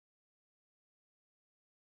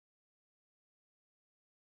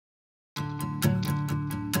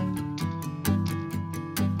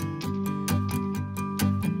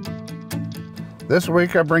This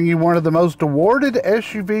week I bring you one of the most awarded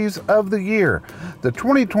SUVs of the year, the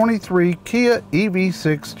 2023 Kia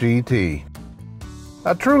EV6 GT.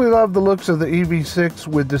 I truly love the looks of the EV6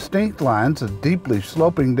 with distinct lines. A deeply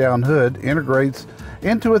sloping down hood integrates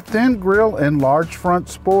into a thin grille and large front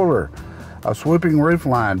spoiler. A swooping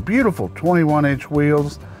roofline, beautiful 21-inch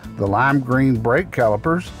wheels, the lime green brake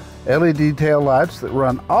calipers, LED tail lights that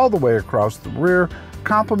run all the way across the rear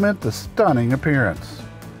complement the stunning appearance.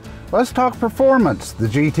 Let's talk performance. The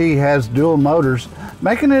GT has dual motors,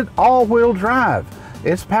 making it all-wheel drive.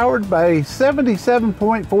 It's powered by a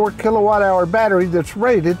 77.4 kilowatt-hour battery that's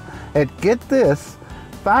rated at, get this,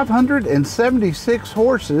 576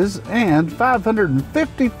 horses and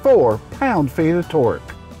 554 pound-feet of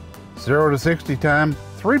torque. 0 to 60 time,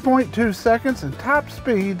 3.2 seconds, and top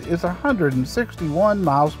speed is 161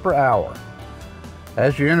 miles per hour.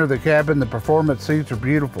 As you enter the cabin, the performance seats are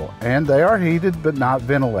beautiful, and they are heated but not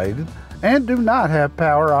ventilated, and do not have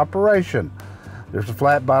power operation. There's a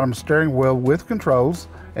flat bottom steering wheel with controls,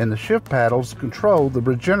 and the shift paddles control the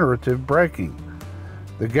regenerative braking.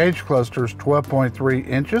 The gauge cluster is 12.3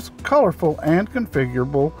 inches, colorful and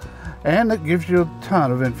configurable, and it gives you a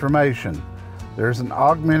ton of information. There's an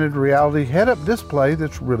augmented reality head-up display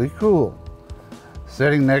that's really cool.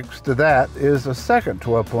 Sitting next to that is a second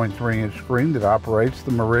 12.3-inch screen that operates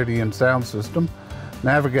the Meridian sound system,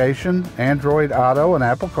 navigation, Android Auto and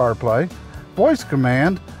Apple CarPlay, voice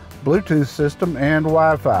command, Bluetooth system, and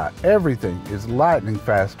Wi-Fi. Everything is lightning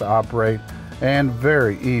fast to operate and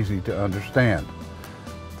very easy to understand.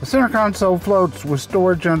 The center console floats with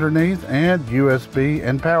storage underneath and USB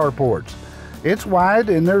and power ports. It's wide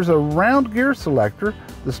and there's a round gear selector,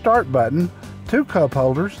 the start button, 2 cup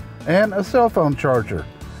holders, and a cell phone charger.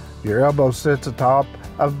 Your elbow sits atop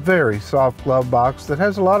a very soft glove box that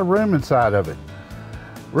has a lot of room inside of it.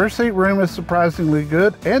 Rear seat room is surprisingly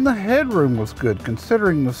good, and the headroom was good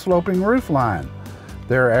considering the sloping roof line.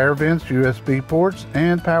 There are air vents, USB ports,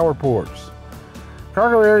 and power ports.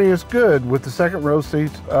 Cargo area is good with the second row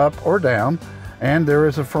seats up or down, and there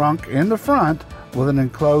is a frunk in the front with an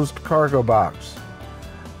enclosed cargo box.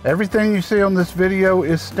 Everything you see on this video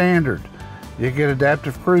is standard. You get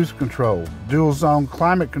adaptive cruise control, dual zone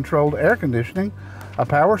climate controlled air conditioning, a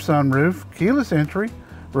power sunroof, keyless entry,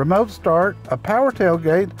 remote start, a power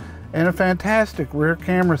tailgate, and a fantastic rear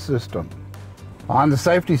camera system. On the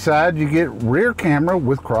safety side, you get rear camera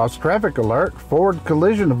with cross traffic alert, forward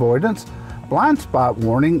collision avoidance, blind spot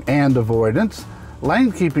warning and avoidance,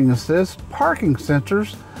 lane keeping assist, parking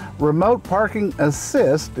sensors, remote parking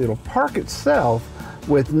assist, it'll park itself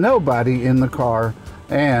with nobody in the car,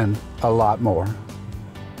 and a lot more.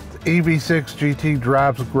 The EV6 GT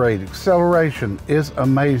drives great, acceleration is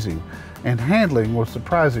amazing, and handling was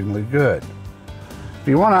surprisingly good. If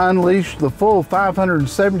you want to unleash the full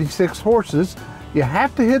 576 horses, you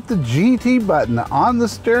have to hit the GT button on the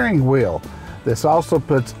steering wheel. This also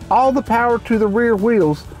puts all the power to the rear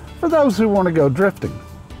wheels for those who want to go drifting.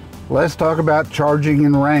 Let's talk about charging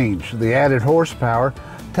and range. The added horsepower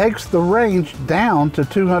takes the range down to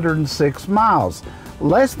 206 miles.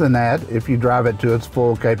 Less than that if you drive it to its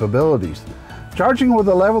full capabilities. Charging with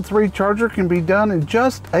a level 3 charger can be done in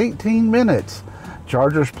just 18 minutes.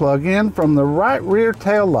 Chargers plug in from the right rear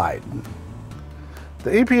tail light. The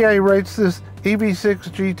EPA rates this EV6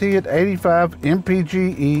 GT at 85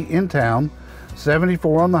 mpge in town,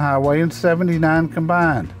 74 on the highway, and 79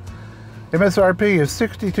 combined. MSRP is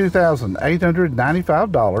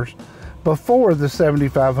 $62,895 before the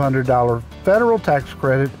 $7,500 federal tax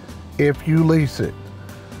credit if you lease it.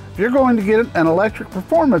 If you're going to get an electric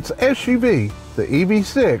performance SUV, the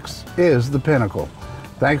EV6 is the pinnacle.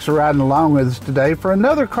 Thanks for riding along with us today for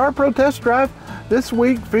another CarPro test drive, this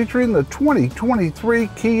week featuring the 2023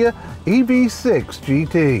 Kia EV6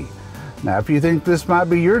 GT. Now, if you think this might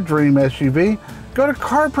be your dream SUV, go to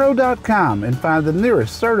CarPro.com and find the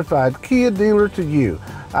nearest certified Kia dealer to you.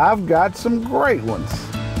 I've got some great ones.